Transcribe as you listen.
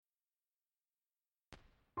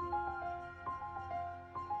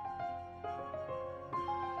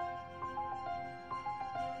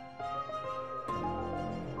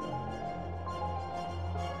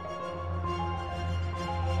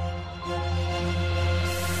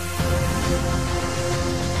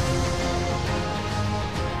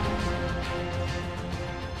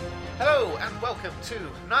welcome to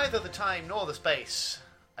Neither the Time Nor the Space,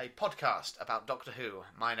 a podcast about Doctor Who.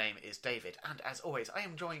 My name is David, and as always, I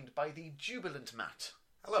am joined by the jubilant Matt.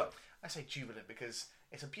 Hello. I say jubilant because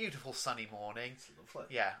it's a beautiful sunny morning. It's lovely.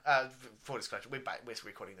 Yeah, for disclosure, we're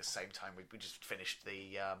recording at the same time. We just finished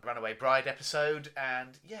the Runaway Bride episode,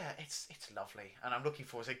 and yeah, it's lovely. And I'm looking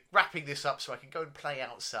forward to wrapping this up so I can go and play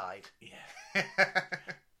outside. Yeah.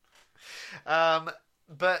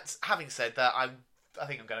 But having said that, I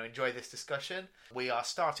think I'm going to enjoy this discussion. We are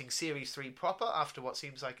starting Series 3 proper after what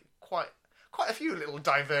seems like quite a few little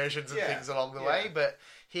diversions and things along the way. But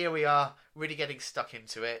here we are, really getting stuck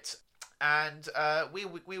into it. And we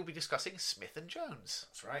will be discussing Smith and Jones.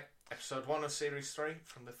 That's right. Episode 1 of Series 3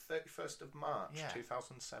 from the 31st of March,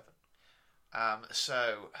 2007.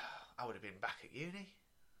 So, I would have been back at uni.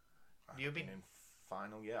 You've been in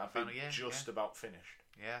final year. I've been just about finished.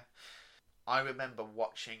 Yeah. I remember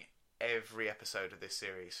watching every episode of this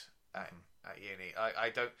series at uni. I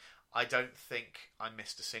don't think I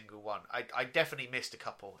missed a single one. I definitely missed a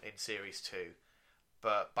couple in Series 2.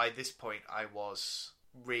 But by this point, I was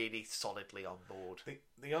really solidly on board.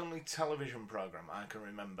 The only television programme I can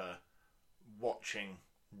remember watching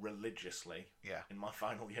religiously in my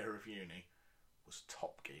final year of uni was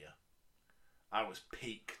Top Gear. I was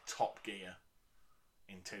peak Top Gear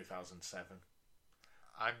in 2007.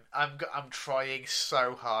 I'm trying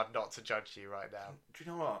so hard not to judge you right now. Do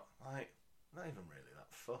you know what? I'm not even really that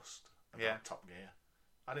fussed about Top Gear.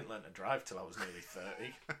 I didn't learn to drive till I was nearly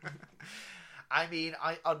 30. I mean,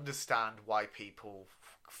 I understand why people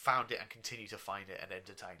found it and continue to find it an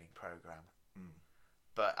entertaining program.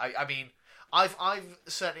 But I mean, I've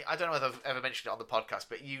certainly, I don't know whether I've ever mentioned it on the podcast,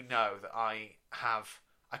 but you know that I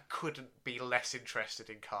couldn't be less interested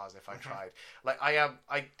in cars if I tried. Like I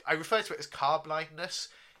refer to it as car blindness.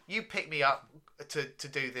 You pick me up to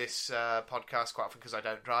do this podcast quite often because I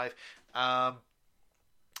don't drive,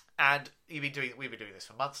 and we've been doing this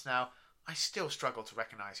for months now. I still struggle to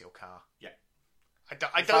recognise your car. Yeah. I if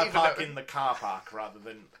don't I even park know. in the car park rather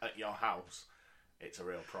than at your house, it's a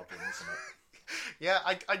real problem, isn't it? Yeah,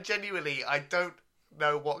 I genuinely, I don't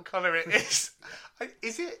know what colour it is.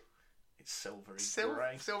 Is it? It's silvery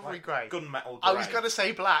grey. Gunmetal grey. I was going to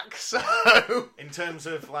say black, so... In terms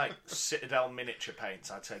of, like, Citadel miniature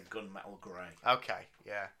paints, I'd say gunmetal grey. Okay,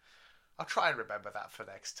 yeah. I'll try and remember that for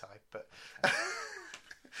next time, but...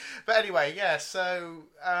 But anyway, yeah, so...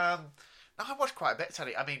 I watched quite a bit of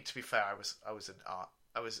telly. I mean, to be fair, I was in art.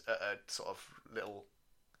 I was at a sort of little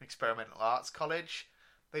experimental arts college.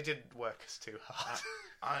 They didn't work us too hard.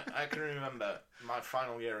 I can remember my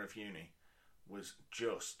final year of uni was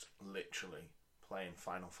just literally playing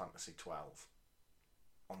Final Fantasy 12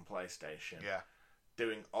 on PlayStation. Yeah.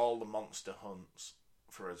 Doing all the monster hunts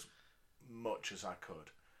for as much as I could.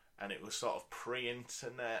 And it was sort of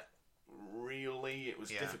pre-internet, really. It was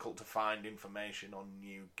difficult to find information on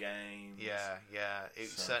new games. Yeah. It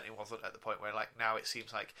certainly wasn't at the point where, like, now it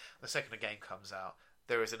seems like the second a game comes out,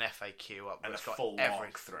 there is an FAQ up and a that's got full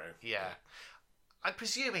walkthrough. Yeah. I'm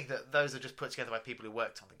presuming that those are just put together by people who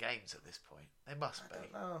worked on the games at this point. They must be.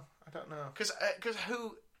 I don't know. Because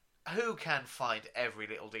who can find every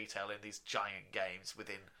little detail in these giant games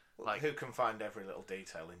within, like... Who can find every little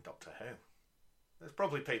detail in Doctor Who? There's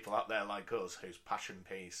probably people out there like us whose passion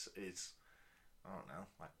piece is, I don't know,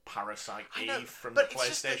 like Parasite Eve from the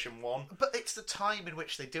PlayStation 1. But it's the time in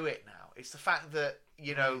which they do it now. It's the fact that,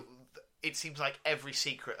 you know, it seems like every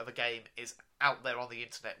secret of a game is out there on the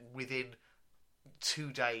internet within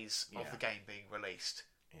 2 days of the game being released.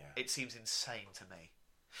 Yeah. It seems insane to me.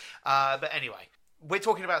 But anyway, we're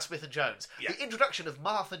talking about Smith and Jones. Yeah. The introduction of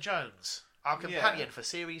Martha Jones, our companion for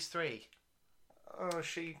Series 3. Oh, is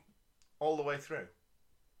she all the way through?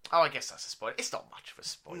 Oh, I guess that's a spoiler. It's not much of a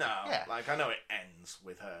spoiler. No, like I know it ends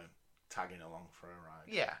with her tagging along for a ride.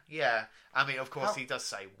 Yeah. I mean, of course, he does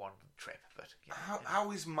say one trip, but...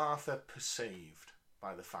 How is Martha perceived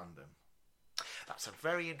by the fandom? That's a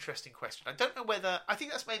very interesting question. I don't know whether... I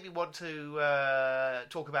think that's maybe one to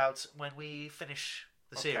talk about when we finish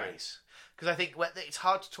the series. Because I think it's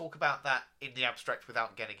hard to talk about that in the abstract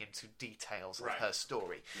without getting into details of her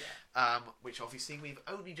story. Yeah. Which obviously we've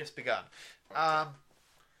only just begun. Okay.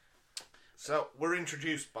 So we're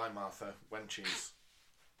introduced by Martha when she's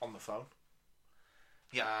on the phone.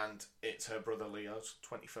 Yeah. And it's her brother Leo's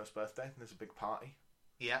 21st birthday. There's a big party.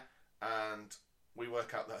 Yeah. And we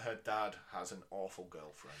work out that her dad has an awful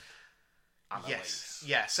girlfriend. Annalise. Yes.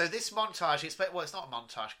 Yeah. So this montage, it's not a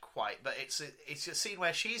montage quite, but it's a scene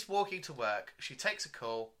where she's walking to work. She takes a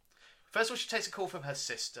call. First of all, she takes a call from her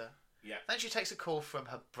sister. Yeah. Then she takes a call from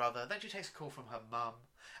her brother. Then she takes a call from her mum.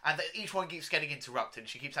 And each one keeps getting interrupted.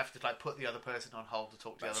 She keeps having to put the other person on hold to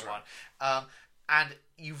talk to the other one. And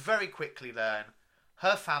you very quickly learn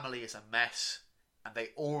her family is a mess, and they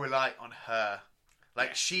all rely on her.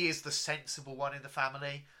 Like, she is the sensible one in the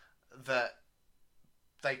family that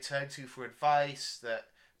they turn to for advice,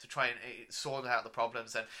 to try and sort out the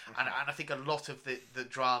problems. And I think a lot of the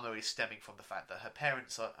drama is stemming from the fact that her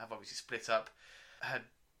parents have obviously split up. Her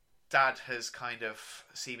dad has kind of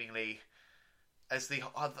seemingly, as the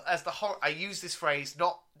horror, I use this phrase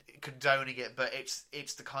not condoning it, but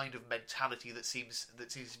it's the kind of mentality that seems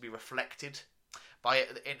to be reflected by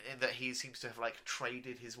it, in that he seems to have like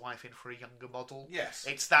traded his wife in for a younger model. Yes,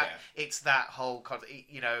 it's that whole kind of,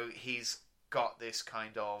 he's got this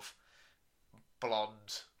kind of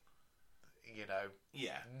blonde,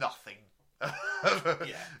 nothing of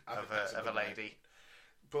a lady.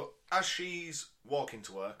 But as she's walking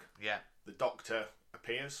to work, the doctor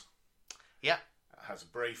appears. Yeah. Has a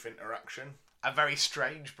brief interaction. A very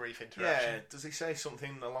strange brief interaction. Yeah. Does he say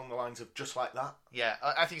something along the lines of just like that? Yeah.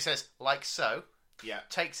 I think he says, like so. Yeah.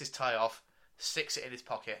 Takes his tie off, sticks it in his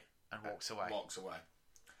pocket, and walks away.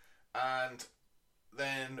 And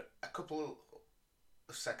then a couple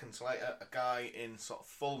of seconds later, a guy in sort of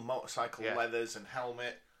full motorcycle leathers and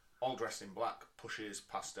helmet, all dressed in black, pushes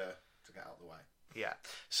past her to get out of the way. Yeah.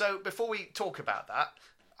 So before we talk about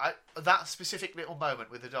that specific little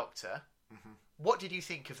moment with the doctor, what did you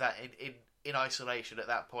think of that in isolation at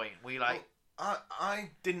that point? Were you like... Well, I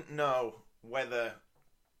didn't know whether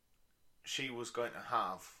she was going to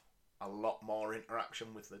have a lot more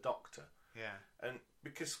interaction with the doctor. Yeah. And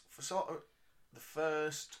because for sort of the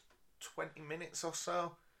first 20 minutes or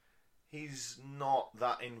so, he's not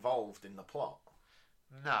that involved in the plot.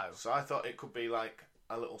 No. So I thought it could be like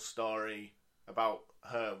a little story about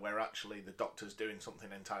her where actually the doctor's doing something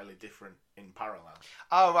entirely different in parallel.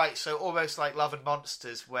 Oh, right. So almost like Love and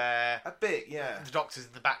Monsters, where... A bit, yeah. The doctor's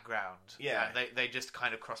in the background. Yeah. And they just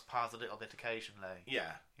kind of cross paths a little bit occasionally.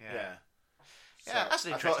 Yeah. So yeah, that's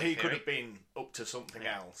an interesting I thought he theory. could have been up to something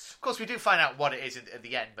else. Of course, we do find out what it is at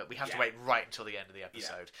the end, but we have to wait right until the end of the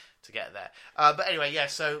episode to get there. But anyway,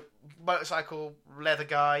 so motorcycle, leather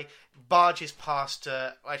guy, barges past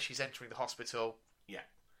her as she's entering the hospital. Yeah.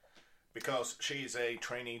 Because she's a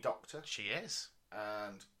trainee doctor. She is.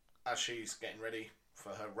 And as she's getting ready for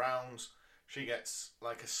her rounds, she gets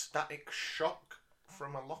like a static shock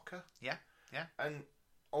from a locker. Yeah. And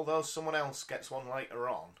although someone else gets one later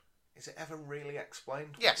on, is it ever really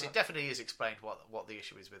explained? Yes, it definitely is explained what the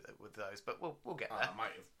issue is with those, but we'll get there. I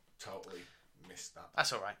might have totally missed that.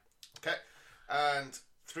 That's all right. Okay. And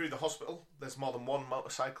through the hospital, there's more than one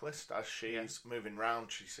motorcyclist. As she's moving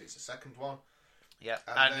round, she sees a second one. Yeah,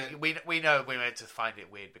 and then, we know we're meant to find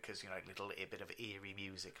it weird because, a bit of eerie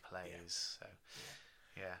music plays. So,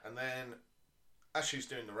 yeah. And then, as she's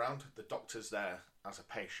doing the round, the doctor's there as a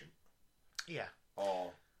patient. Yeah.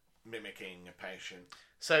 Or mimicking a patient.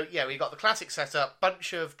 So, we got the classic setup,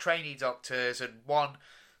 bunch of trainee doctors and one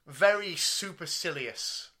very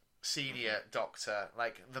supercilious senior doctor,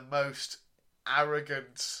 like the most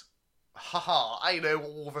arrogant, I know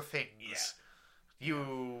all the things. Yeah.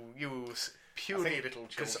 You purely little children.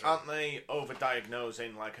 Because aren't they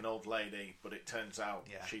overdiagnosing like an old lady, but it turns out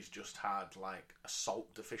she's just had like a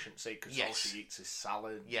salt deficiency because all she eats is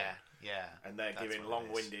salad. Yeah. And they're giving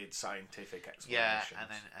long-winded scientific explanations. Yeah, and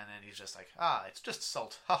then he's just like, it's just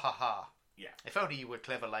salt. Ha ha ha. Yeah. If only you were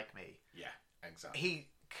clever like me. Yeah, exactly.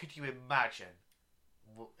 Could you imagine,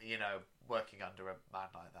 working under a man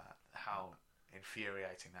like that? How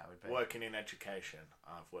infuriating that would be. Working in education,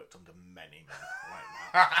 I've worked under many men like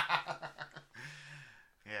that.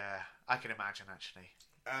 Yeah, I can imagine actually.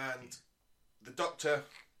 And the doctor,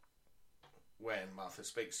 when Martha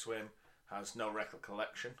speaks to him, has no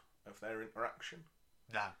recollection of their interaction.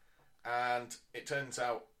 No. And it turns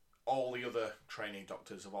out all the other trainee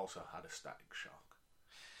doctors have also had a static shock.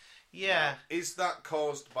 Yeah. Now, is that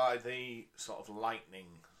caused by the sort of lightning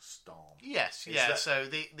storm? Yes, So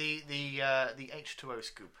the H2O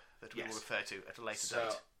scoop that we will refer to at a later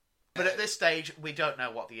date. But at this stage, we don't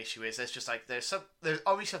know what the issue is. There's just like there's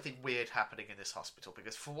obviously something weird happening in this hospital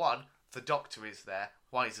because for one, the doctor is there.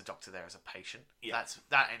 Why is the doctor there as a patient? Yeah.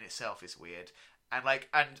 That in itself is weird. And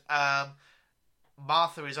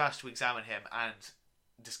Martha is asked to examine him and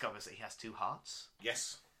discovers that he has two hearts.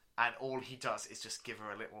 Yes. And all he does is just give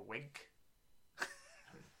her a little wink.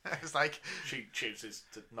 It's like she chooses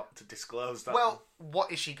not to disclose that. Well,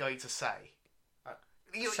 what is she going to say?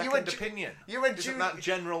 Second opinion. Isn't that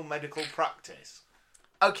general medical practice?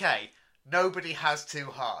 Okay, nobody has two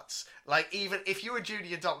hearts. Like, even if you're a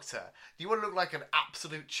junior doctor, you want to look like an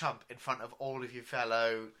absolute chump in front of all of your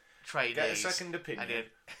fellow trainees. Get a second opinion,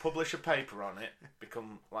 publish a paper on it,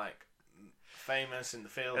 become like famous in the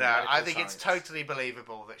field. No, I think it's totally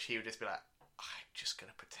believable that she would just be like, I'm just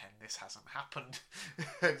going to pretend this hasn't happened.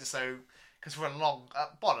 So, because for a long...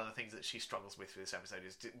 one of the things that she struggles with through this episode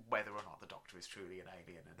is whether or not the Doctor is truly an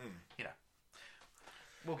alien. And, you know,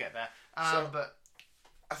 we'll get there. But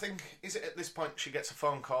I think, is it at this point she gets a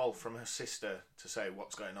phone call from her sister to say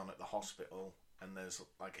what's going on at the hospital, and there's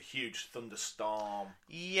like a huge thunderstorm.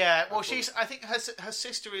 Yeah, well, I think her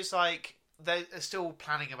sister is like, they're still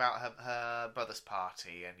planning about her brother's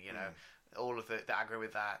party, and, you know, all of the aggro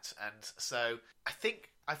with that. And so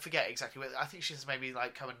I forget exactly whether, I think she's maybe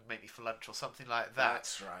like, come and meet me for lunch or something like that.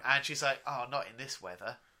 That's right. And she's like, oh, not in this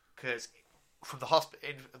weather, because from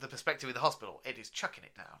the perspective of the hospital, it is chucking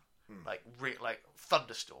it down. Like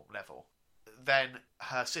thunderstorm level. Then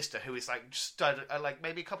her sister, who is like stood like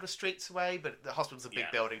maybe a couple of streets away, but the hospital's a big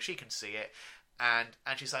building, she can see it, and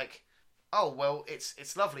she's like, "Oh well,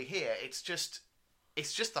 it's lovely here. It's just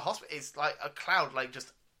the hospital. It's like a cloud, like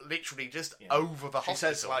just literally just over the hospital." She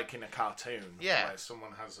says like in a cartoon, where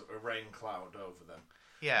someone has a rain cloud over them.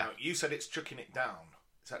 Yeah. Now, you said it's chucking it down.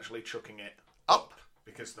 It's actually chucking it up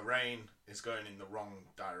because the rain is going in the wrong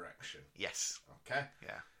direction. Yes. Okay.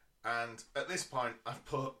 Yeah. And at this point, I've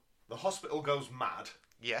put the hospital goes mad.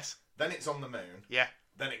 Yes. Then it's on the moon. Yeah.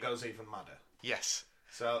 Then it goes even madder. Yes.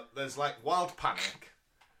 So there's like wild panic.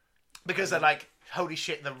 Because they're like, holy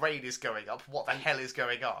shit, the rain is going up. What the hell is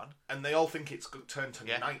going on? And they all think it's turned to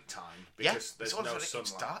night time because there's no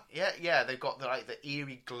sunlight. Dark. Yeah. They've got the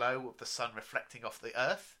eerie glow of the sun reflecting off the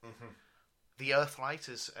earth. Mm-hmm. The earth light,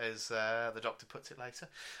 as the Doctor puts it later.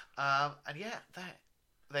 And yeah,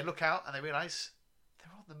 they look out and they realise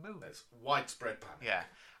they're on the moon. There's widespread panic. Yeah.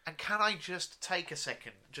 And can I just take a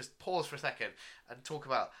second, just pause for a second and talk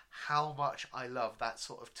about how much I love that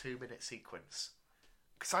sort of 2-minute sequence?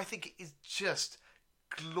 Because I think it is just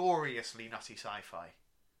gloriously nutty sci-fi.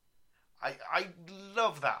 I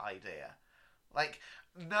love that idea. Like,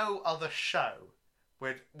 no other show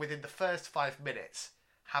would, within the first 5 minutes,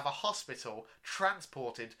 have a hospital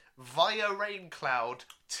transported via rain cloud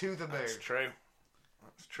to the moon. That's true.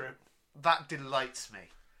 That's true. That delights me.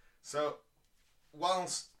 So,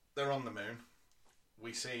 whilst they're on the moon,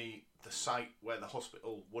 we see the site where the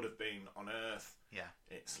hospital would have been on Earth. Yeah.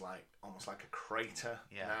 It's like almost like a crater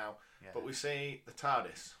now. Yeah. But we see the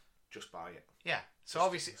TARDIS just by it. Yeah. So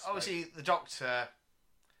obviously the Doctor,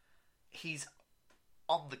 he's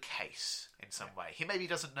on the case in some way. He maybe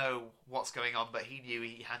doesn't know what's going on, but he knew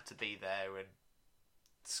he had to be there and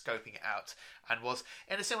scoping it out, and was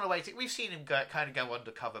in a similar way we've seen him go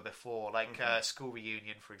undercover before, like School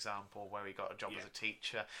Reunion, for example, where he got a job as a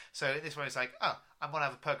teacher. So in this way, it's like, I'm going to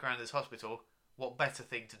have a poke around this hospital. What better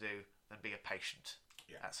thing to do than be a patient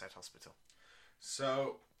at said hospital?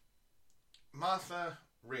 So Martha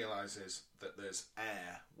realises that there's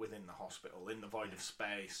air within the hospital, in the void of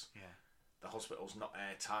space. Yeah. The hospital's not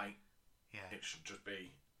airtight. Yeah. It should just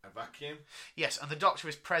be a vacuum. Yes, and the Doctor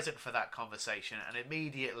is present for that conversation, and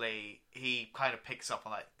immediately he kind of picks up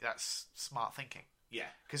on that's smart thinking. Yeah,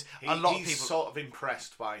 because a lot of people sort of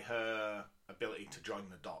impressed by her ability to join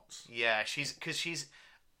the dots. Yeah, she's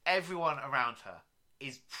everyone around her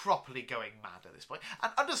is properly going mad at this point,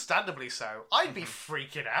 and understandably so. I'd be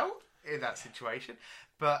freaking out in that situation,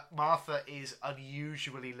 but Martha is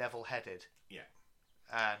unusually level-headed. Yeah,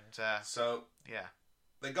 and so yeah.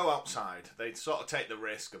 They go outside. They sort of take the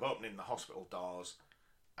risk of opening the hospital doors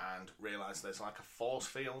and realise there's like a force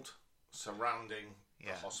field surrounding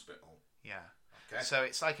the hospital. Yeah. Okay. So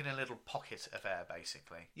it's like in a little pocket of air,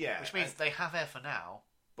 basically. Yeah. Which means they have air for now,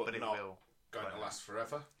 but it will going to last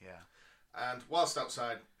forever. Yeah. And whilst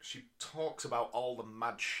outside, she talks about all the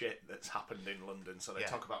mad shit that's happened in London. So they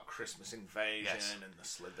talk about Christmas Invasion and the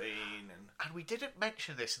Slitheen. And we didn't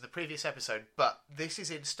mention this in the previous episode, but this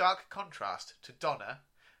is in stark contrast to Donna,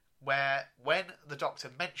 where when the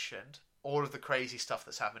Doctor mentioned all of the crazy stuff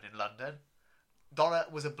that's happened in London, Donna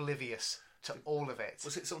was oblivious to all of it.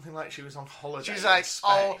 Was it something like she was on holiday? She was like, in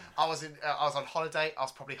Spain? I was on holiday. I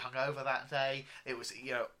was probably hungover that day. It was,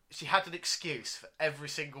 she had an excuse for every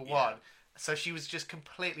single one. So she was just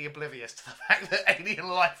completely oblivious to the fact that alien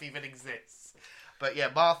life even exists. But yeah,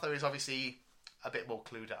 Martha is obviously a bit more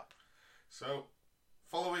clued up. So,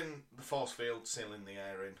 following the force field sealing the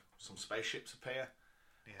air in, some spaceships appear.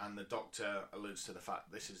 Yeah. And the Doctor alludes to the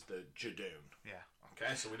fact this is the Judoon. Yeah.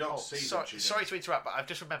 Okay, so we don't see the Judoon. Sorry to interrupt, but I've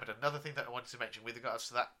just remembered another thing that I wanted to mention with regards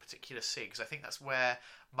to that particular scene, because I think that's where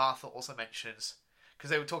Martha also mentions, because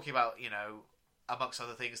they were talking about, amongst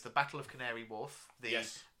other things, the Battle of Canary Wharf, the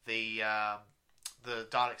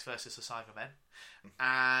Daleks versus the Cybermen,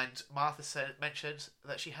 and Martha mentioned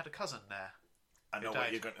that she had a cousin there. I know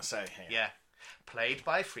what you're going to say here. Yeah. played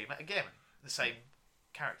by Freema Agyeman, the same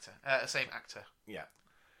character, same actor. Yeah.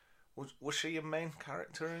 Was she a main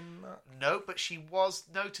character in that? No, but she was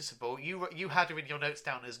noticeable. You had her in your notes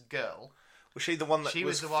down as girl. Was she the one that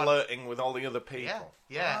was flirting with all the other people?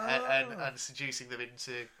 Yeah, and seducing them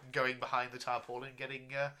into going behind the tarpaulin and getting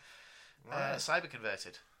cyber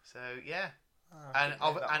converted. So yeah,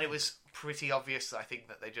 and it was pretty obvious. I think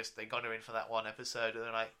that they got her in for that one episode, and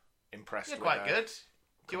they're like, impressed. You're quite good.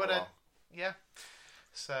 Do you want to? Yeah.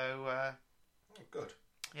 So good.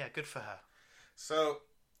 Yeah, good for her. So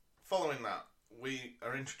following that, we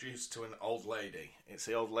are introduced to an old lady. It's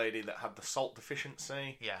the old lady that had the salt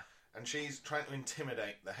deficiency. Yeah. And she's trying to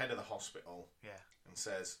intimidate the head of the hospital. Yeah. And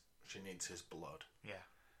says she needs his blood. Yeah.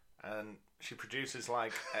 And she produces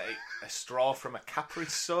like a straw from a Capri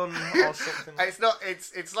Sun or something. It's not.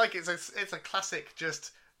 It's like it's a classic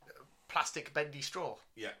just plastic bendy straw.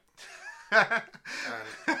 Yeah.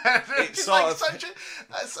 It's sort of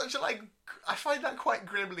such a like. I find that quite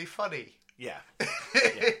grimly funny. Yeah.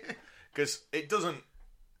 Because it doesn't.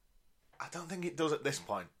 I don't think it does at this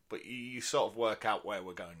point. But you sort of work out where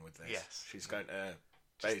we're going with this. Yes. She's going to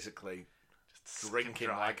basically drink in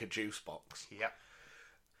like a juice box. Yep.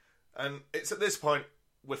 And it's at this point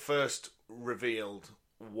we're first revealed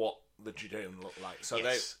what the Judoon look like. So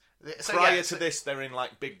yes. Prior to this, they're in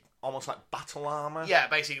like big, almost like battle armor. Yeah,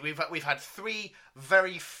 basically we've had 3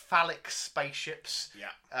 very phallic spaceships.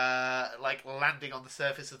 Yeah. Like landing on the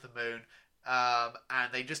surface of the moon,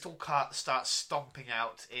 and they just all start stomping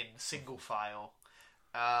out in single file.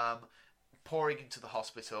 Pouring into the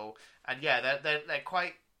hospital, and yeah, they're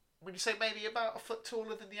quite. Would you say maybe about a foot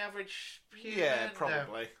taller than the average human? Yeah,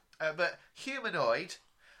 probably. No. But humanoid,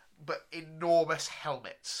 but enormous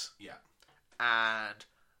helmets. Yeah. And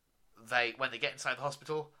when they get inside the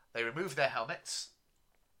hospital, they remove their helmets,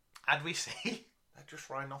 and we see they're just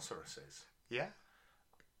rhinoceroses. Yeah.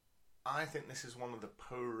 I think this is one of the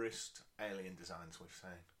poorest alien designs we've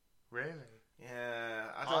seen. Really? Yeah,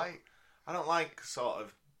 I don't like sort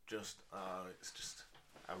of just, it's just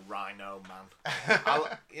a rhino man.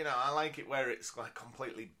 I like it where it's like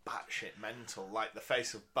completely batshit mental, like the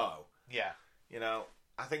face of Bo. Yeah.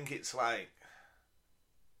 I think it's like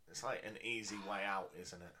an easy way out,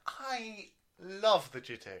 isn't it? I love the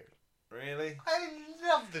Judoon. Really? I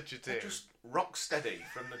love the Judoon. They're just Rocksteady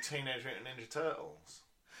from the Teenage Mutant Ninja Turtles.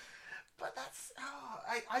 But that's,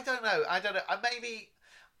 I don't know. Maybe,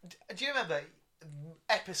 do you remember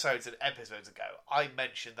episodes and episodes ago, I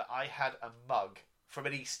mentioned that I had a mug from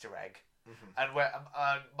an Easter egg, and where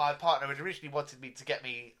my partner had originally wanted me to get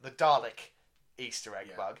me the Dalek Easter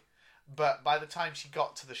egg mug, but by the time she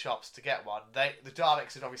got to the shops to get one, the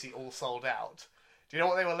Daleks had obviously all sold out. Do you know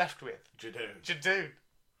what they were left with? Judoon.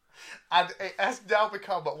 And it has now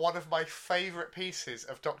become one of my favourite pieces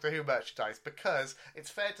of Doctor Who merchandise, because it's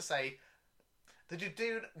fair to say the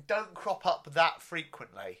Judoon don't crop up that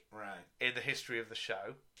frequently in the history of the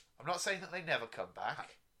show. I'm not saying that they never come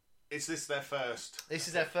back. Is this their first? This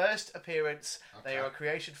is their first appearance. Okay. They are a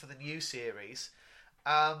creation for the new series.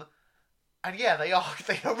 And yeah, they are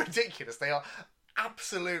ridiculous. They are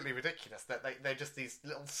absolutely ridiculous. They're just these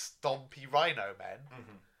little stompy rhino men.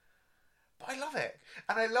 Mm-hmm. But I love it.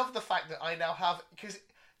 And I love the fact that I now have... Because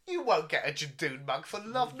you won't get a Judoon mug for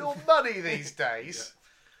love nor money these days.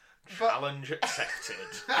 Challenge accepted.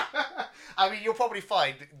 I mean, you'll probably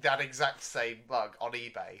find that exact same mug on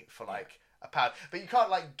eBay for like £1. But you can't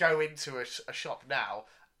like go into a shop now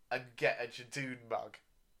and get a Judoon mug.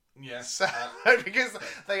 Yes. So, because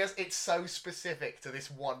it's so specific to this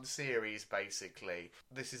one series, basically.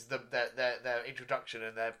 This is their introduction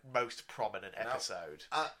and their most prominent episode.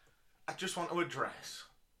 I just want to address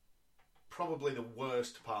probably the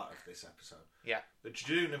worst part of this episode. Yeah. The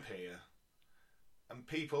Judoon appear, and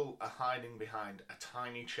people are hiding behind a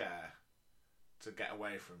tiny chair to get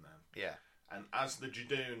away from them. Yeah. And as the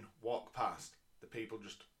Judoon walk past, the people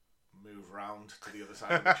just move round to the other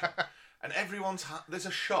side of the chair. And there's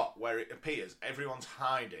a shot where it appears everyone's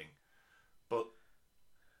hiding, but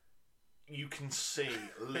you can see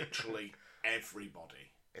literally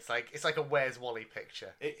everybody. It's like a Where's Wally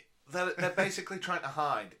picture. They're basically trying to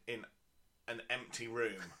hide in an empty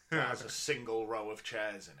room that has a single row of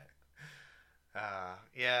chairs in it.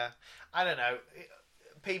 Yeah. I don't know.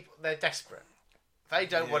 People, they're desperate. They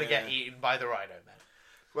don't want to get eaten by the rhino men.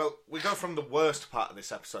 Well, we go from the worst part of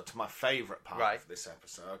this episode to my favourite part of this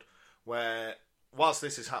episode, where, whilst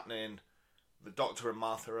this is happening, the Doctor and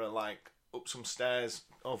Martha are like up some stairs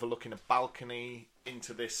overlooking a balcony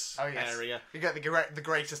into this area. You get the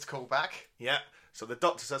greatest callback. Yeah. So the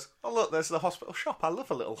Doctor says, "Oh look, there's the hospital shop. I love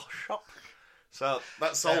a little shop." So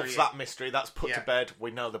that solves that mystery. That's put to bed. We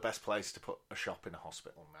know the best place to put a shop in a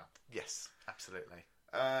hospital now. Yes, absolutely.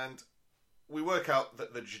 And we work out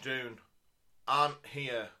that the Judoon aren't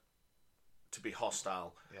here to be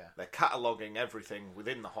hostile. Yeah. They're cataloguing everything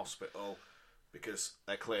within the hospital because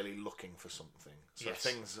they're clearly looking for something. So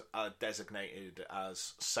things are designated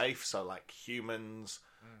as safe, so like humans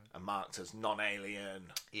are marked as non-alien.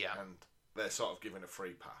 Yeah. And they're sort of given a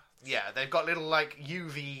free pass. Yeah, they've got little like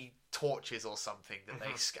UV torches or something that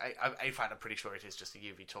they. In fact, I'm pretty sure it is just a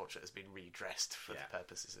UV torch that has been redressed for the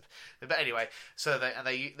purposes of. But anyway, so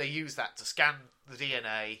they use that to scan the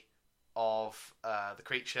DNA of the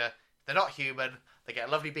creature. They're not human. They get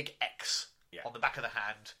a lovely big X on the back of the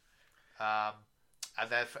hand,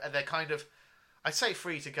 and they're kind of, I'd say,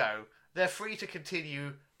 free to go. They're free to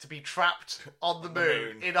continue to be trapped on the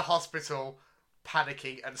moon in a hospital,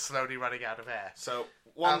 panicking and slowly running out of air. So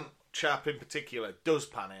one chap in particular does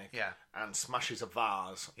panic and smashes a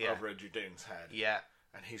vase over a Judoon's head. Yeah.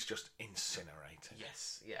 And he's just incinerated.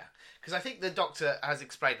 Yes, yeah. Because I think the Doctor has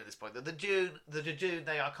explained at this point that the Judoon,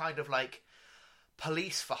 they are kind of like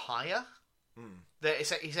police for hire.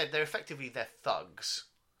 He said they're effectively their thugs.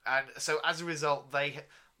 And so as a result, they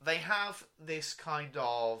have this kind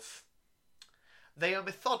of... They are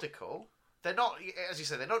methodical. They're not, as you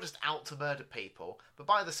said, they're not just out to murder people. But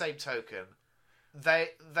by the same token,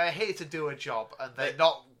 they're here to do a job, and they're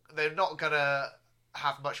not gonna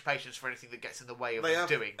have much patience for anything that gets in the way of them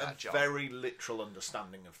doing that job. Very literal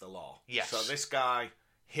understanding of the law. Yes. So this guy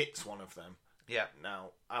hits one of them. Yeah. Now,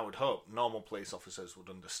 I would hope normal police officers would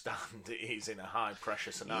understand that he's in a high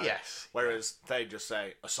pressure scenario. Yes. Whereas they just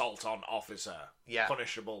say assault on officer,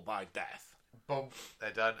 punishable by death. Boom,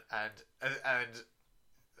 they're done, and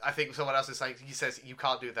I think someone else is saying, he says you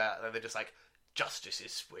can't do that, and they're just like, justice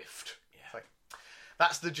is swift. Yeah. It's like,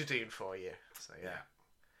 that's the Judoon for you. So yeah.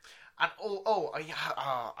 And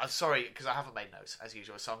I'm sorry because I haven't made notes as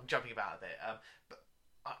usual, so I'm jumping about a bit. But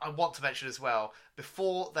I want to mention as well,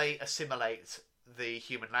 before they assimilate the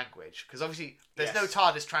human language, because obviously there's no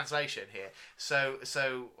TARDIS translation here, so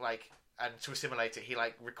like, and to assimilate it, he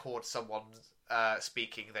like records someone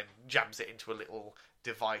speaking, then jams it into a little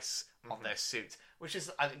device on their suit, which is,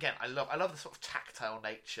 again, I love the sort of tactile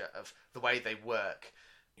nature of the way they work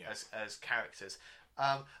as characters.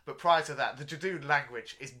 But prior to that, the Judoon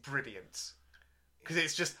language is brilliant. Because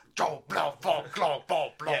it's just...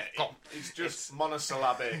 It's just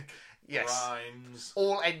monosyllabic rhymes.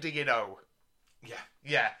 All ending in O. Yeah.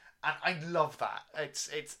 Yeah. And I love that. It's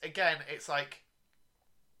like...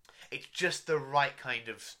 It's just the right kind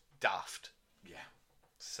of daft. Yeah.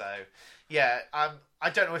 So, yeah. I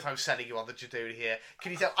don't know if I'm selling you on the Judoon here.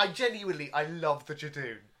 Can you tell? I love the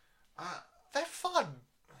Judoon. They're fun.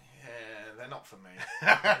 Yeah, they're not for me.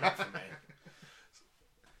 They're not for me.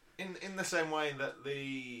 In the same way that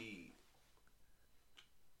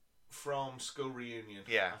from School Reunion,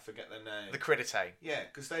 I forget their name. The Crittitane. Yeah,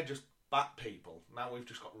 because they're just bat people. Now we've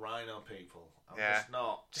just got rhino people. I'm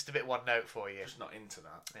just a bit one note for you. Just not into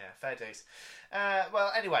that. Yeah, fair days.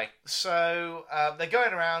 Well, anyway, so they're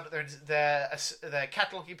going around. They're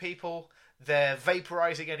cataloguing people. They're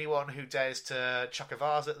vaporizing anyone who dares to chuck a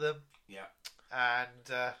vase at them. Yeah.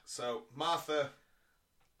 And so Martha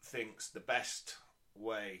thinks the best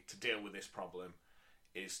way to deal with this problem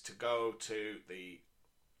is to go to the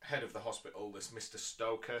head of the hospital, this Mr.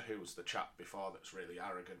 Stoker, who was the chap before that's really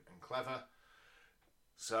arrogant and clever,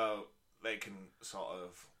 so they can sort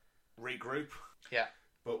of regroup. Yeah.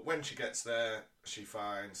 But when she gets there, she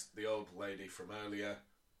finds the old lady from earlier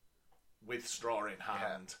with straw in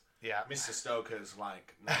hand. Yeah. Mr. Stoker's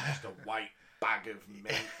like now just a white bag of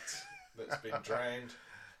meat that's been drained.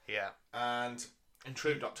 Yeah. And in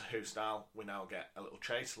true Doctor Who style, we now get a little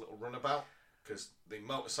chase, a little runabout, because the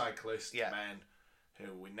motorcyclist men,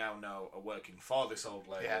 who we now know are working for this old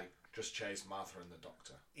lady, just chase Martha and the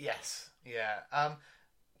Doctor. Yes. Yeah.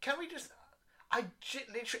 Can we just...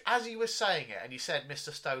 literally, as you were saying it, and you said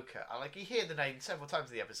Mr. Stoker, you hear the name several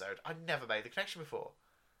times in the episode, I never made the connection before.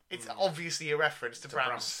 It's obviously a reference to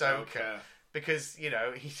Bram Stoker. Because,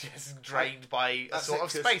 he's just drained by a sort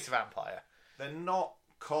of space vampire. They're not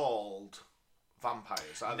called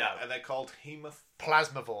vampires, are they? Are they called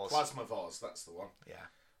Plasmavores. Plasmavores, that's the one. Yeah.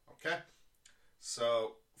 Okay.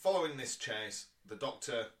 So, following this chase, the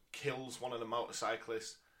Doctor kills one of the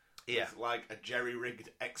motorcyclists with, a jerry-rigged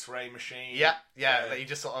X-ray machine. Yeah, that he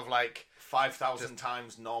just sort of, 5,000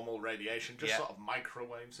 times normal radiation, just sort of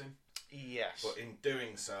microwaves him. Yes. But in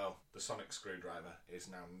doing so, the sonic screwdriver is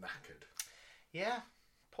now knackered. Yeah.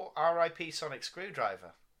 Poor R.I.P. Sonic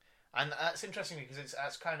Screwdriver. And that's interesting because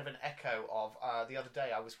that's kind of an echo of the other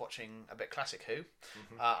day I was watching a bit classic Who.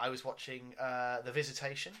 I was watching The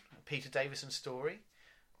Visitation, Peter Davison story.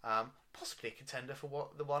 Possibly a contender for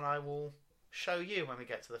the one I will show you when we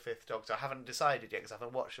get to the Fifth Doctor. I haven't decided yet because I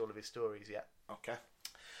haven't watched all of his stories yet. Okay.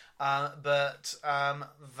 But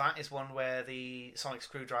that is one where the sonic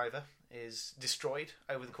screwdriver is destroyed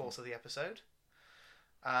over the course of the episode.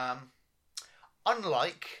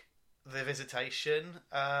 Unlike The Visitation,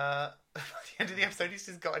 at the end of the episode, he's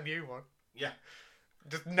just got a new one. Yeah.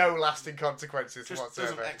 Just no lasting consequences just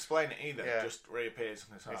whatsoever. Doesn't explain it either. Yeah. Just reappears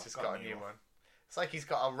and he's just got a new one. It's like he's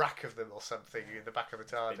got a rack of them or something in the back of the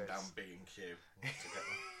TARDIS. Been down B&Q to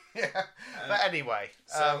get them. Yeah. But anyway.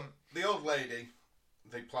 So, the old lady,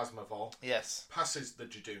 the Plasmavore, yes, passes the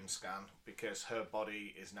Judoon scan because her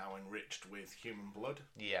body is now enriched with human blood.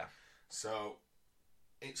 Yeah. So,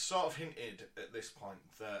 it's sort of hinted at this point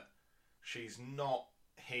that she's not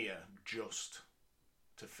here just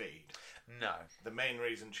to feed. No. The main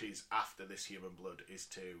reason she's after this human blood is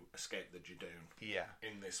to escape the Judoon. Yeah.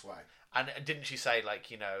 In this way. And didn't she say,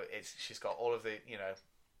 she's got all of the,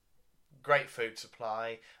 great food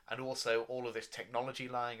supply and also all of this technology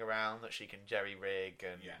lying around that she can jerry-rig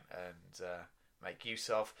and make use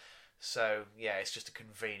of. So, yeah, it's just a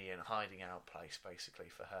convenient hiding out place, basically,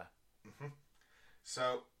 for her. Mm-hmm.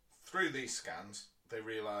 So, through these scans, they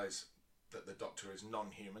realise that the Doctor is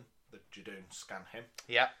non-human. The Judoon scan him.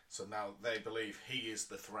 Yeah. So now they believe he is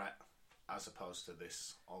the threat as opposed to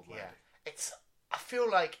this old lady. Yeah. I feel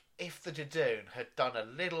like if the Judoon had done a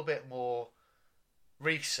little bit more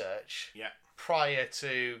research prior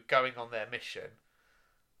to going on their mission,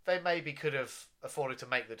 they maybe could have afforded to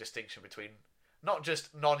make the distinction between not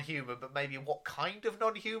just non-human, but maybe what kind of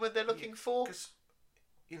non-human they're looking for. Because,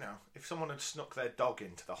 if someone had snuck their dog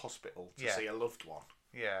into the hospital to see a loved one...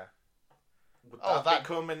 Yeah. Would that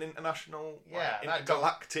become an international,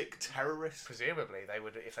 intergalactic terrorist? Presumably, they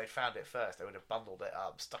would. If they'd found it first, they would have bundled it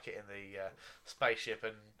up, stuck it in the spaceship,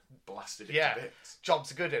 and blasted it to bits.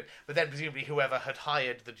 Job's a good one. But then, presumably, whoever had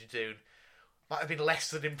hired the Judoon might have been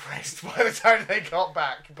less than impressed by the time they got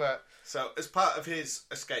back. But so, as part of his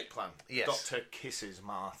escape plan, yes. the Doctor kisses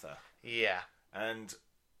Martha. Yeah, and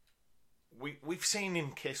we've seen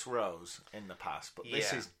him kiss Rose in the past, but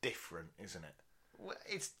this is different, isn't it?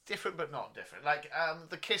 It's different, but not different. Like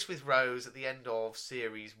the kiss with Rose at the end of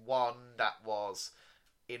series 1, that was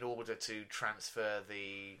in order to transfer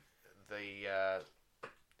the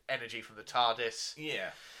energy from the TARDIS.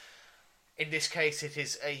 Yeah. In this case, it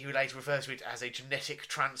is. He later refers to it as a genetic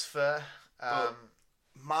transfer.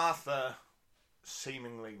 Martha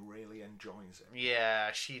seemingly really enjoys it.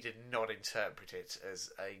 Yeah, she did not interpret it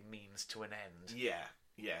as a means to an end.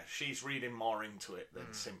 Yeah. She's reading more into it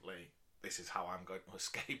than simply... This is how I'm going to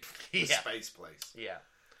escape the space place. Yeah.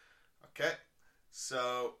 Okay.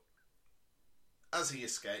 So, as he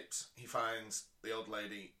escapes, he finds the old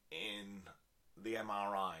lady in the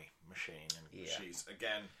MRI machine. And she's,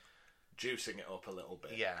 again, juicing it up a little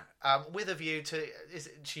bit. Yeah. With a view to...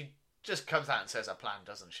 She just comes out and says her plan,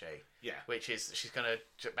 doesn't she? Yeah. Which is she's going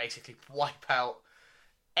to basically wipe out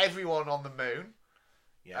everyone on the moon.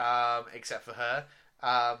 Yeah. Except for her.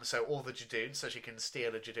 So all the Judoons, so she can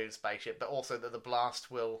steal a Judoon spaceship, but also that the blast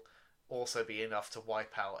will also be enough to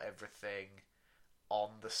wipe out everything on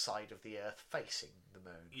the side of the Earth facing the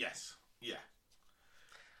moon. Yes, yeah.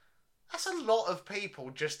 That's a lot of people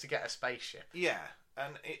just to get a spaceship. Yeah,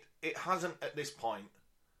 and it hasn't at this point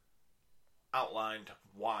outlined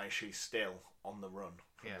why she's still on the run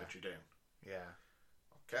from the Judoon. Yeah.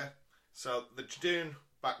 Okay, so the Judoon,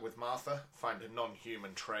 back with Martha, find a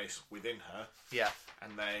non-human trace within her. Yeah.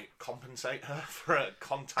 And they compensate her for a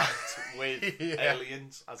contact with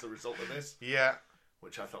aliens as a result of this. Yeah.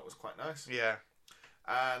 Which I thought was quite nice. Yeah.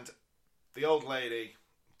 And the old lady,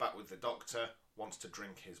 back with the Doctor, wants to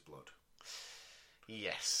drink his blood.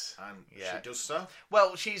 Yes. And she does so.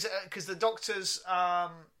 Well, she's... Because the Doctor's...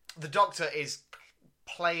 the Doctor is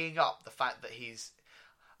playing up the fact that he's...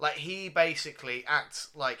 Like, he basically acts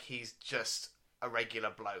like he's just... a regular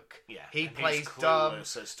bloke. Yeah, he plays dumb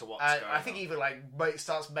as to what's going I think on. Even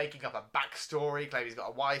starts making up a backstory, claiming he's got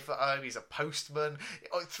a wife at home, he's a postman,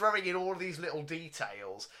 throwing in all of these little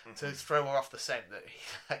details to throw her off the scent that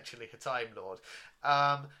he's actually a Time Lord.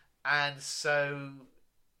 And so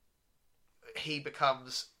he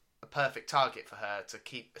becomes a perfect target for her to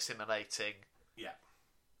keep assimilating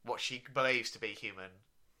what she believes to be human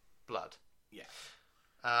blood.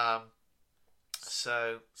 Yeah.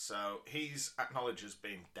 So he's acknowledged as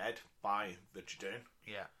being dead by the Judoon.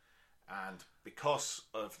 Yeah. And because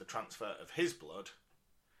of the transfer of his blood,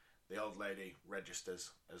 the old lady registers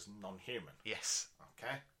as non-human. Yes.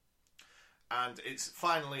 Okay. And it's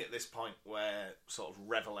finally at this point where sort of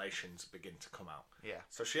revelations begin to come out. Yeah.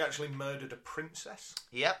 So she actually murdered a princess.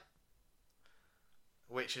 Yep.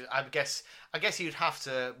 Which is, I guess you'd have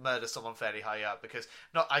to murder someone fairly high up, because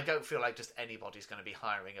I don't feel like just anybody's going to be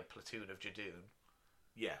hiring a platoon of Judoon.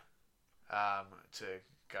 Yeah. To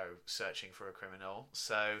go searching for a criminal.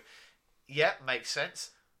 So, yeah, makes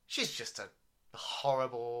sense. She's just a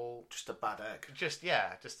horrible... Just a bad egg. Just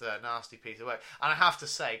a nasty piece of work. And I have to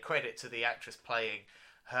say, credit to the actress playing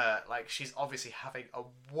her. Like, she's obviously having a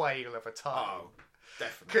whale of a time. Oh,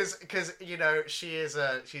 definitely. Because she's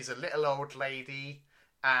a little old lady,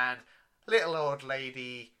 and little old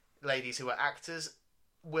ladies who are actors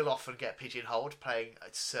will often get pigeonholed playing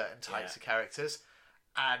certain types of characters.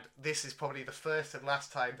 And this is probably the first and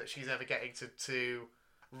last time that she's ever getting to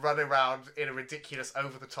run around in a ridiculous,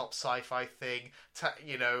 over-the-top sci-fi thing,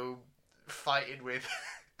 fighting with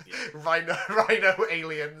rhino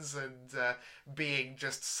aliens and being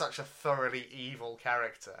just such a thoroughly evil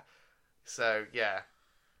character. So, yeah.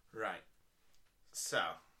 Right. So,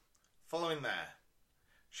 following there,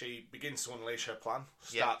 she begins to unleash her plan,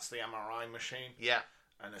 starts the MRI machine,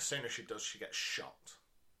 and as soon as she does, she gets shot.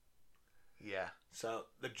 Yeah. So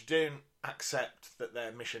the Judoon accept that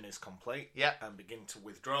their mission is complete and begin to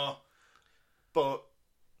withdraw, but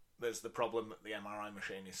there's the problem that the MRI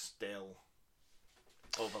machine is still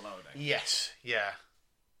overloading. Yes, yeah.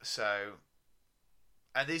 So,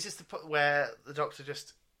 and is this the point where the Doctor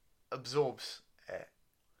just absorbs it?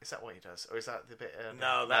 Is that what he does, or is that the bit?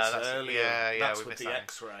 No, that's earlier. Yeah, that's with the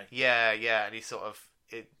X-ray. Yeah, and he sort of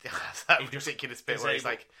has that ridiculous bit where he's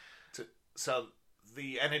like, so.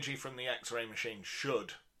 The energy from the X-ray machine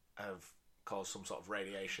should have caused some sort of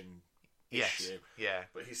radiation issue. Yeah.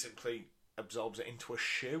 But he simply absorbs it into a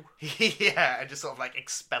shoe. And just sort of like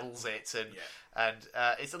expels it, and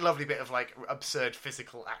it's a lovely bit of like absurd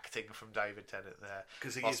physical acting from David Tennant there.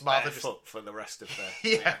 Because he is barefoot for the rest of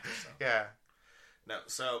the episode. Yeah. No,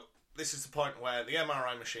 so this is the point where the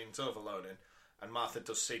MRI machine's overloading, and Martha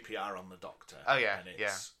does CPR on the Doctor. Oh yeah, and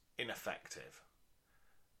it's ineffective.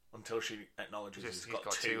 Until she acknowledges he's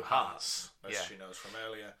got two hearts, as she knows from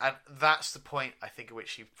earlier. And that's the point, I think, at which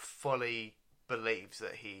she fully believes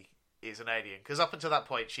that he is an alien. Because up until that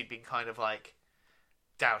point, she'd been kind of like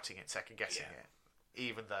doubting it, second-guessing it.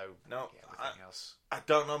 Even though everything else... I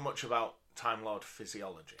don't know much about Time Lord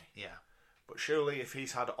physiology. Yeah. But surely if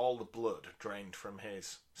he's had all the blood drained from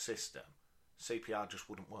his system, CPR just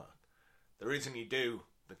wouldn't work. The reason you do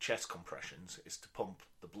the chest compressions is to pump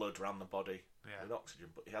the blood around the body with oxygen,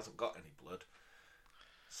 but he hasn't got any blood,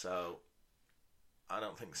 so I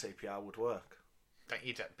don't think CPR would work. But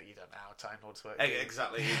you don't know how Time Lords work.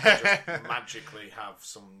 Exactly, you could just magically have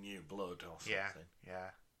some new blood or something.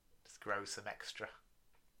 Yeah. Just grow some extra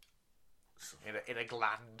in a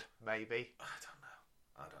gland, maybe.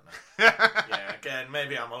 I don't know. Yeah, again,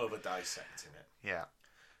 maybe I'm over dissecting it. Yeah.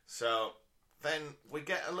 So then we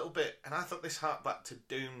get a little bit, and I thought this harked back to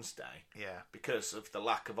Doomsday. Yeah. Because of the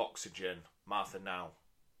lack of oxygen, Martha now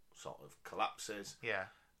sort of collapses. Yeah.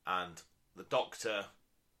 And the Doctor,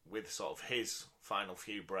 with sort of his final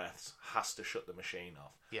few breaths, has to shut the machine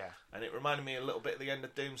off. Yeah. And it reminded me a little bit of the end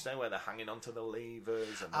of Doomsday, where they're hanging onto the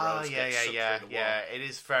levers and the ropes get sucked through the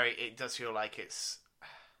wall. It does feel like it's...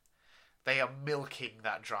 They are milking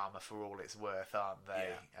that drama for all it's worth, aren't they?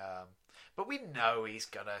 Yeah. But we know he's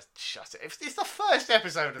going to shut it. If it's the first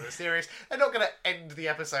episode of the series, they're not going to end the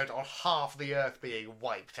episode on half the Earth being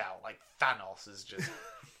wiped out, like Thanos has just...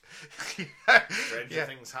 Stranger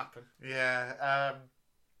things happen. Yeah.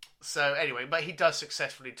 So anyway, but he does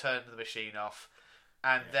successfully turn the machine off.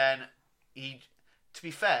 And then he... To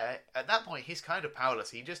be fair, at that point, he's kind of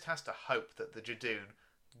powerless. He just has to hope that the Judoon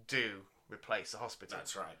do replace the hospital.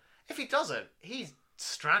 That's right. If he doesn't, he's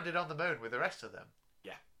stranded on the moon with the rest of them.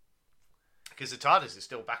 Yeah. Because the TARDIS is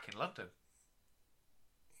still back in London.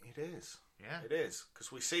 It is. Yeah. It is.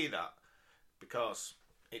 Because we see that. Because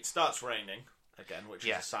it starts raining again, which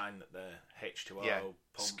is a sign that the H2O pump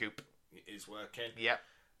scoop is working. Yep.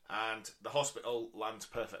 And the hospital lands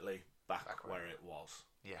perfectly back where it was.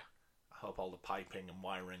 Yeah. I hope all the piping and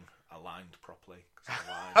wiring aligned properly.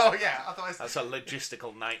 Otherwise that's a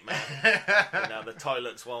logistical nightmare. The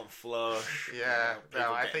toilets won't flush. Yeah,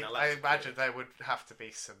 I imagine there would have to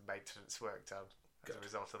be some maintenance work done as a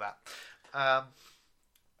result of that.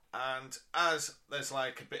 And as there's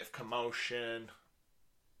like a bit of commotion,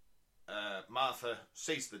 Martha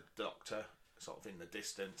sees the Doctor sort of in the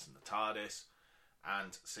distance and the TARDIS,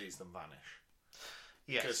 and sees them vanish.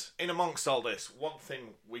 Yes. Because in amongst all this, one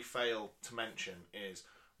thing we fail to mention is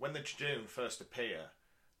when the Judoon first appear,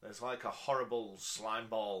 there's like a horrible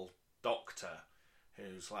slimeball Doctor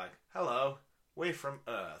who's like, "Hello, we're from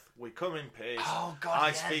Earth. We come in peace. Oh God!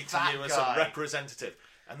 I speak to you as a representative."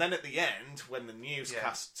 And then at the end, when the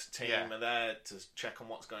newscast team are there to check on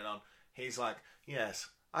what's going on, he's like, "Yes,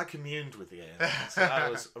 I communed with the aliens. I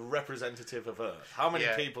was a representative of Earth." How many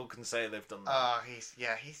people can say they've done that? Oh,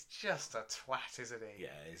 he's just a twat, isn't he? Yeah,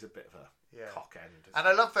 he's a bit of a cock end. And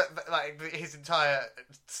I love that, like, his entire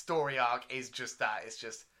story arc is just that. It's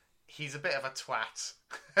just, he's a bit of a twat.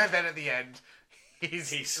 And then at the end,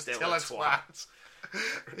 he's still a twat.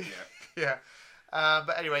 Yeah.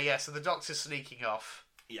 But anyway, so the Doctor's sneaking off.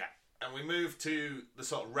 Yeah. And we move to the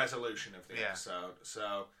sort of resolution of the episode.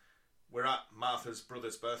 So we're at Martha's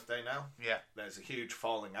brother's birthday now. Yeah. There's a huge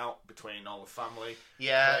falling out between all the family.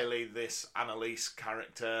 Yeah. Clearly, this Annalise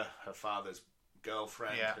character, her father's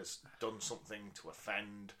girlfriend, has done something to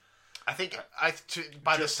offend. I think,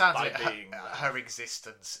 by the sounds of it, her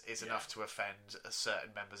existence is enough to offend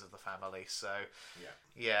certain members of the family. So,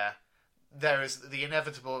 there is the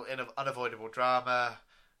inevitable, unavoidable drama.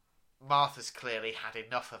 Martha's clearly had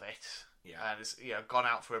enough of it. Yeah. And has gone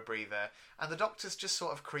out for a breather. And the Doctor's just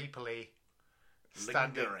sort of creepily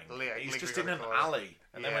lingering. He's just in an alley.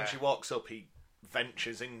 And then when she walks up, he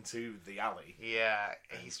ventures into the alley. Yeah.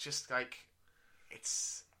 He's just like...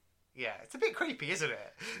 It's a bit creepy, isn't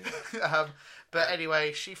it? Yeah. But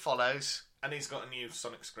anyway, she follows. And he's got a new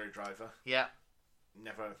sonic screwdriver. Yeah.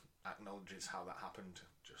 Never acknowledges how that happened.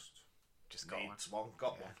 Just got one.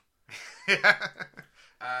 Got one. Yeah.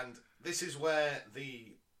 And this is where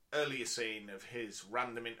the earlier scene of his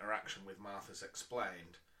random interaction with Martha's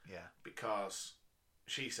explained. Yeah. Because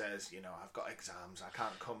she says, I've got exams, I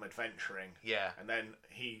can't come adventuring. Yeah. And then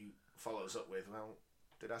he follows up with, well,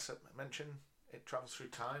 did I mention it travels through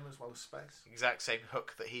time as well as space? Exact same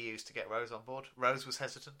hook that he used to get Rose on board. Rose was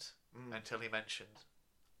hesitant until he mentioned,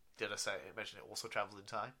 mention it also travels in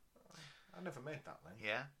time? I never made that link.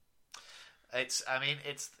 Yeah.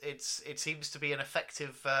 It seems to be an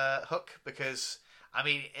effective hook because,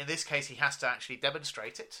 in this case, he has to actually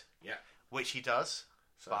demonstrate it. Yeah. Which he does.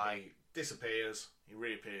 So he disappears, he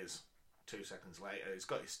reappears 2 seconds later, he's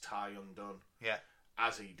got his tie undone. Yeah.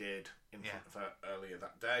 As he did in front of her earlier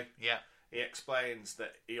that day. Yeah. He explains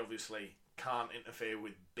that he obviously can't interfere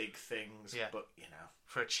with big things, but,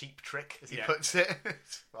 for a cheap trick, as he puts it.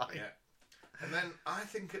 It's fine. Yeah. And then I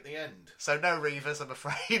think at the end... So no Reavers, I'm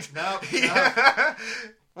afraid. No.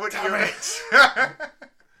 What do you mean?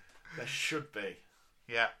 There should be.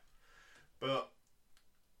 Yeah. But,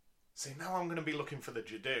 see, now I'm going to be looking for the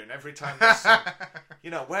Judoon. Every time there's some...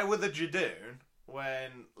 where were the Judoon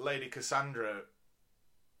when Lady Cassandra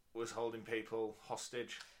was holding people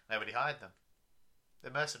hostage? Nobody hired them.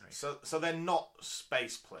 They're mercenaries. So they're not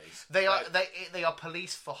space police. They are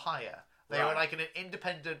police for hire. They are like an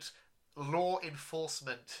independent law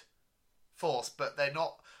enforcement force, but they're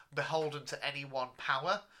not beholden to any one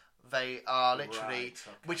power. They are literally,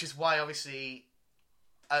 which is why obviously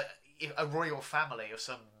a royal family of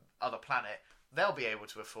some other planet, they'll be able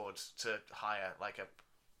to afford to hire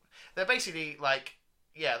they're basically they're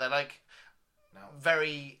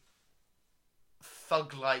very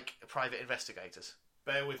thug-like private investigators.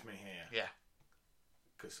 Bear with me here. Yeah.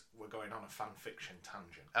 Because we're going on a fan fiction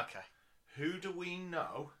tangent. Okay. Who do we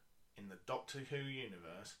know in the Doctor Who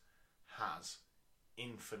universe has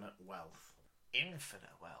infinite wealth?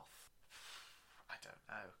 Infinite wealth? I don't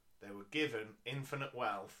know. They were given infinite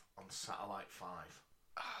wealth on Satellite 5.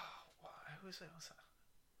 Oh, who was it? What's that?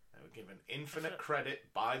 They were given infinite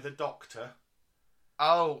credit by the Doctor.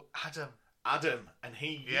 Oh, Adam, and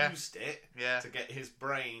he used it to get his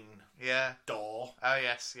brain door. Oh,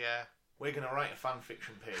 yes, yeah. We're going to write a fan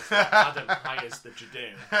fiction piece where Adam hires the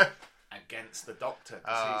Judoon against the Doctor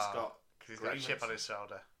because he's got a chip on his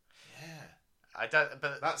shoulder. Yeah. I don't.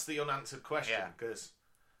 But that's the unanswered question because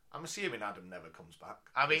I'm assuming Adam never comes back.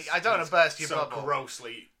 I don't want to burst your bubble. So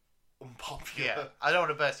grossly unpopular. Yeah, I don't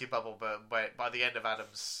want to burst your bubble, but by the end of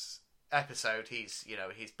Adam's episode, he's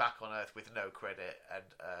back on Earth with no credit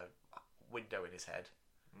and a window in his head.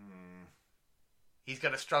 He's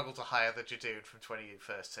going to struggle to hire the Judoon from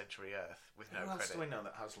 21st century Earth with no credit. Who else do we know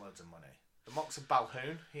that has loads of money? The Mox of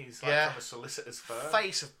Balhoun. He's from a solicitor's firm.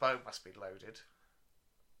 Face of Bone must be loaded.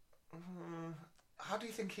 How do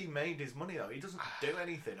you think he made his money though? He doesn't do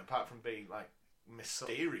anything apart from being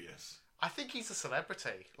mysterious. I think he's a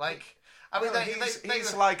celebrity. He's like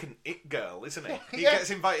an it girl, isn't he? He gets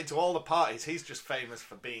invited to all the parties. He's just famous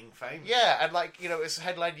for being famous. Yeah, and it's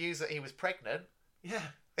headline news that he was pregnant.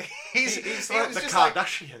 Yeah, he's like the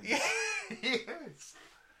Kardashians. He is.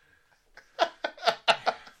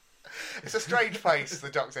 It's a strange place, the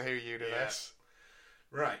Doctor Who universe.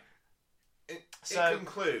 Yeah. Right. It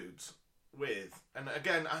concludes with, and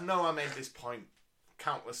again, I know I made this point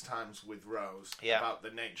countless times with Rose about the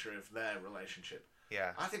nature of their relationship.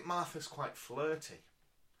 Yeah. I think Martha's quite flirty.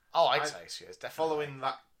 Oh, I'd say she is, definitely. Following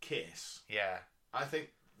that kiss. Yeah. I think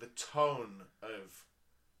the tone of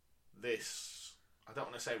this, I don't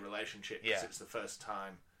want to say relationship because it's the first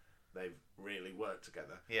time they've really worked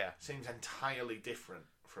together. Yeah. Seems entirely different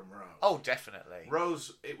from Rose. Oh, definitely.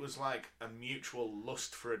 Rose, it was like a mutual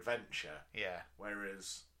lust for adventure. Yeah.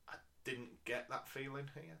 Whereas I didn't get that feeling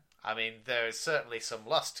here. I mean, there is certainly some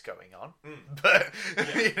lust going on, but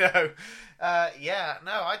you know,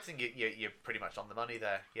 no, I think you're pretty much on the money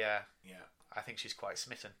there. Yeah, I think she's quite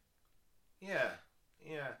smitten. Yeah.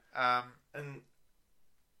 And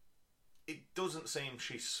it doesn't seem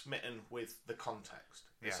she's smitten with the context.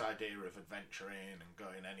 This idea of adventuring and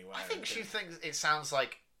going anywhere. I think she thinks it sounds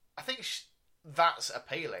like. I think that's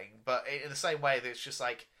appealing, but in the same way that it's just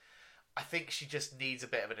like, I think she just needs a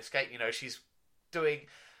bit of an escape. You know, she's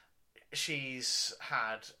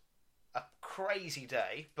had a crazy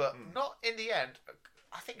day, but not in the end.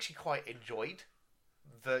 I think she quite enjoyed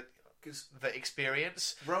the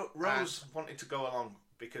experience. Rose wanted to go along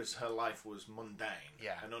because her life was mundane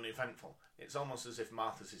and uneventful. It's almost as if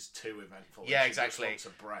Martha's is too eventful. Yeah, exactly. She just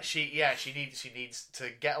wants a break. She needs to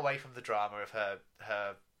get away from the drama of her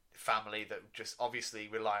family that just obviously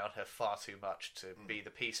rely on her far too much to be the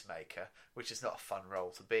peacemaker, which is not a fun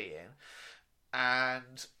role to be in.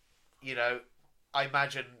 And you know, I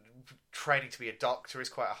imagine training to be a doctor is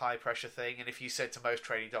quite a high pressure thing. And if you said to most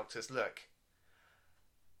trainee doctors, look,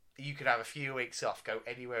 you could have a few weeks off, go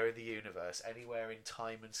anywhere in the universe, anywhere in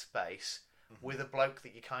time and space, with a bloke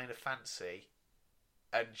that you kind of fancy,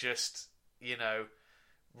 and just, you know,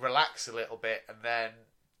 relax a little bit and then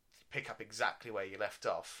pick up exactly where you left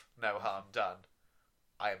off, no harm done.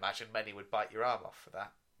 I imagine many would bite your arm off for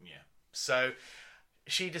that. Yeah. So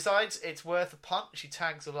she decides it's worth a punt. She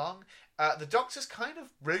tags along. The doctor's kind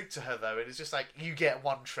of rude to her, though. It is just like, you get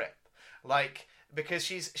one trip. Like, because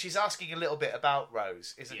she's asking a little bit about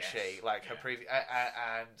Rose, isn't she? Like, her previous...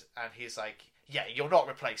 and he's like, yeah, you're not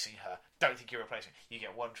replacing her. Don't think you're replacing her. You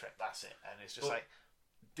get one trip, that's it. And it's just like...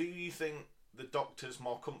 Do you think the doctor's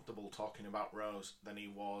more comfortable talking about Rose than he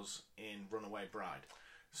was in Runaway Bride?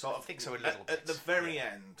 I think so a little bit. At the very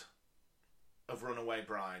end of Runaway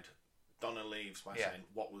Bride... Donna leaves by saying,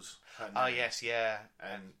 what was her name? Oh, yes, yeah.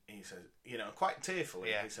 And he says, you know, quite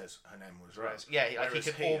tearfully, he says, her name was Rose. Yeah, like he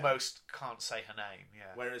can almost can't say her name,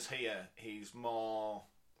 yeah. Whereas here, he's more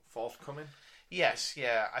forthcoming. Yes,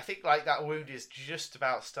 yeah. I think, like, that wound is just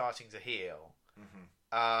about starting to heal.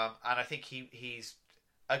 And I think he's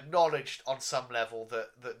acknowledged on some level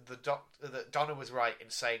that Donna was right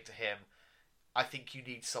in saying to him, I think you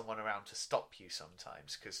need someone around to stop you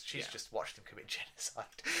sometimes, because she's just watched him commit genocide.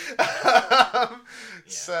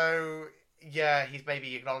 So, yeah, he's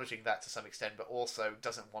maybe acknowledging that to some extent, but also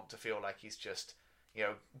doesn't want to feel like he's just, you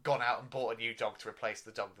know, gone out and bought a new dog to replace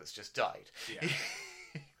the dog that's just died. Yeah.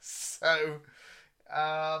 So,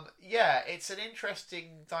 it's an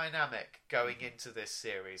interesting dynamic going into this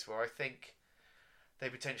series where I think they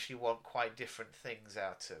potentially want quite different things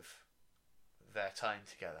out of their time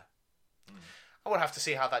together. I will have to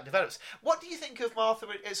see how that develops. What do you think of Martha?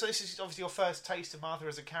 So this is obviously your first taste of Martha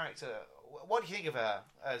as a character. What do you think of her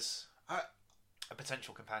as a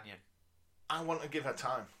potential companion? I want to give her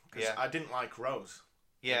time, because I didn't like Rose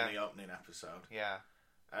in the opening episode. Yeah.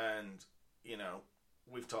 And, you know,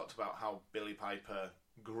 we've talked about how Billie Piper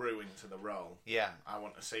grew into the role. Yeah. I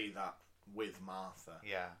want to see that with Martha.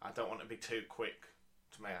 Yeah. I don't want to be too quick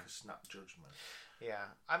to make a snap judgment. Yeah,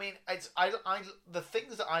 I mean, the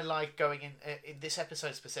things that I like going in this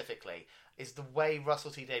episode specifically is the way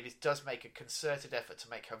Russell T Davies does make a concerted effort to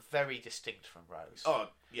make her very distinct from Rose. Oh,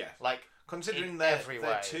 yeah. Like, considering they're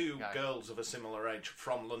two girls of a similar age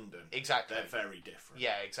from London. Exactly. They're very different.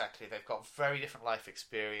 Yeah, exactly. They've got very different life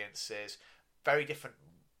experiences, very different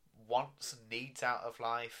wants and needs out of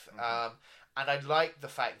life. And I like the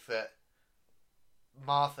fact that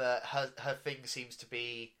Martha, her thing seems to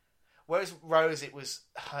be... Whereas Rose, it was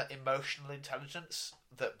her emotional intelligence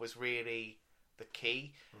that was really the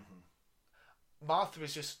key. Martha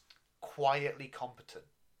is just quietly competent.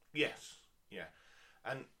 Yes, yeah.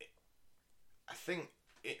 And I think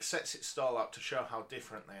it sets its stall out to show how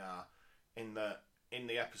different they are. In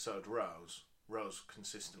the episode Rose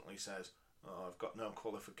consistently says, "Oh, I've got no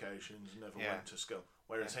qualifications, never went to school."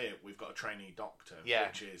 Whereas here, we've got a trainee doctor,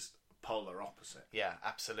 which is polar opposite. Yeah,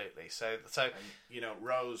 absolutely. So and, you know,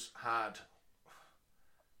 Rose had,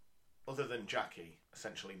 other than Jackie,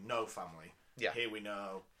 essentially no family. Yeah. Here we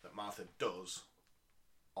know that Martha does,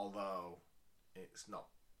 although it's not,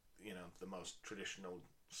 you know, the most traditional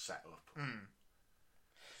set up.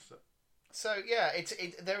 So yeah,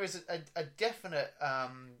 there is a definite a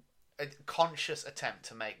conscious attempt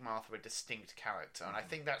to make Martha a distinct character, and I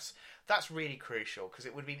think that's really crucial, because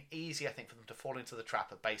it would have been easy, I think, for them to fall into the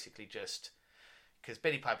trap of basically just, because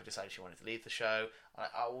Billie Piper decided she wanted to leave the show,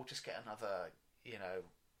 I will just get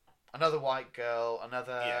another white girl,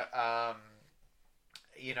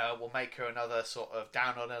 we'll make her another sort of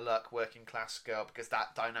down on her luck working class girl, because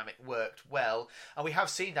that dynamic worked well. And we have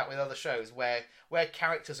seen that with other shows where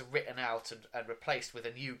characters are written out and replaced with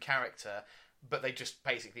a new character, but they just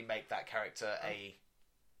basically make that character a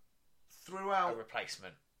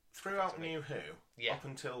replacement. Throughout New Who, up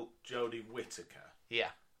until Jodie Whittaker,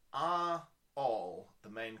 are all the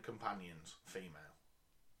main companions female?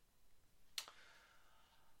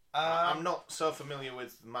 I'm not so familiar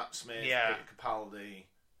with Matt Smith, Peter Capaldi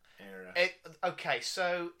era.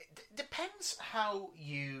 So it depends how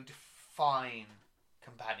you define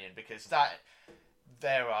companion, because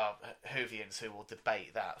there are Whovians who will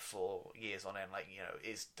debate that for years on end. Like,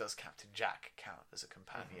 does Captain Jack count as a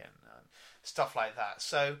companion and stuff like that.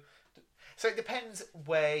 So it depends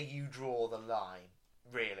where you draw the line,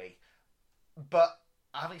 really. But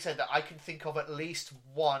having said that, I can think of at least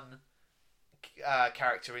one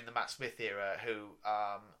character in the Matt Smith era who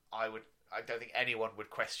I don't think anyone would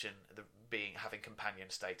question having companion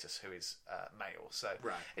status, who is male. So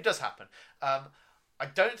it does happen. I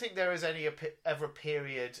don't think there is ever a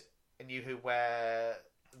period in New Who where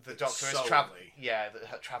the Doctor has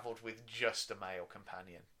travelled with just a male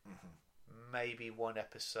companion. Maybe one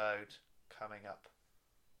episode coming up,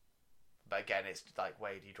 but again, it's like,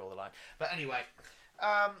 where do you draw the line? But anyway.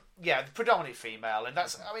 Predominantly female, and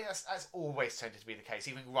that's always tended to be the case.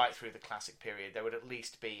 Even right through the classic period, there would at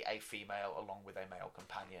least be a female along with a male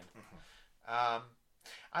companion.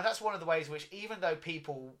 And that's one of the ways in which, even though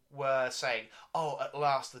people were saying, "Oh, at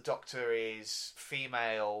last the Doctor is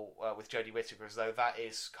female with Jodie Whittaker," as though that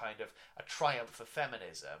is kind of a triumph for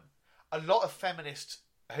feminism, a lot of feminist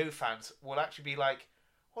Who fans will actually be like,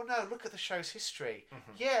 "Well, no, look at the show's history.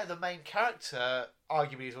 Yeah, the main character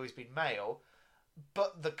arguably has always been male,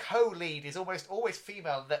 but the co-lead is almost always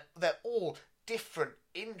female. They're all different,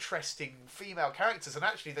 interesting female characters, and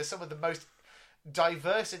actually there's some of the most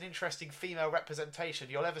diverse and interesting female representation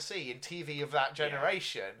you'll ever see in TV of that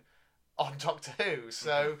generation on Doctor Who.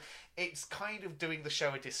 So it's kind of doing the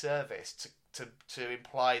show a disservice to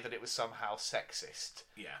imply that it was somehow sexist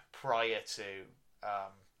prior to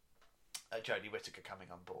Jodie Whittaker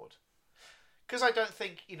coming on board. Because I don't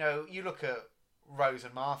think, you look at Rose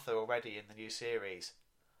and Martha already in the new series,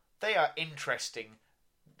 they are interesting,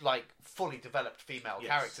 like fully developed female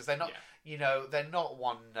characters. They're not, they're not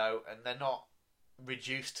one note, and they're not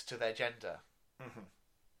reduced to their gender.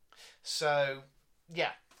 So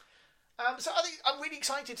so I think I'm really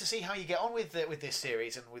excited to see how you get on with this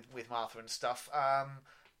series and with Martha and stuff. I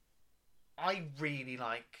really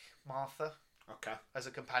like Martha as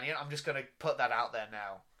a companion. I'm just going to put that out there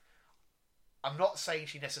now. I'm not saying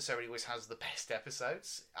she necessarily always has the best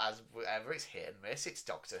episodes, as ever. It's hit and miss. It's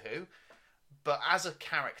Doctor Who. But as a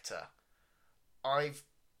character, I've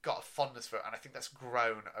got a fondness for it, and I think that's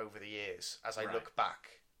grown over the years as I look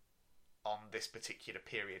back on this particular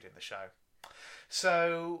period in the show.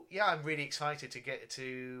 So, I'm really excited to get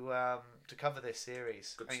to cover this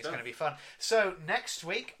series. I think it's going to be fun. So, next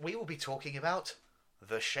week, we will be talking about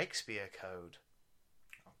the Shakespeare Code.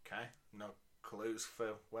 Okay. No clues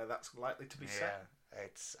for where that's likely to be set. I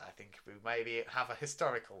think we maybe have a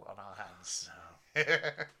historical on our hands. No.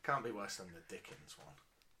 Can't be worse than the Dickens one.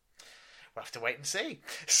 We'll have to wait and see.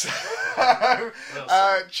 So,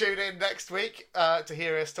 tune in next week to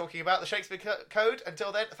hear us talking about the Shakespeare Code.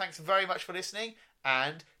 Until then, thanks very much for listening,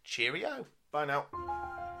 and cheerio. Bye now.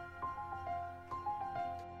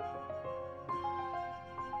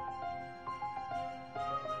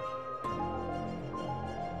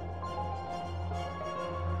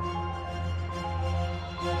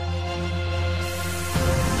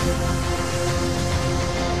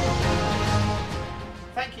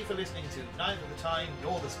 Listening to Neither the Time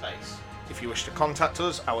Nor the Space. If you wish to contact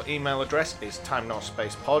us, our email address is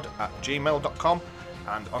timenorSpacePod@gmail.com,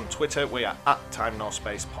 and on Twitter we are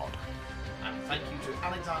 @timenorSpacePod. And thank you to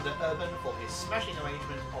Alexander Urban for his smashing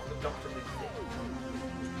arrangement of the Dr. Who theme.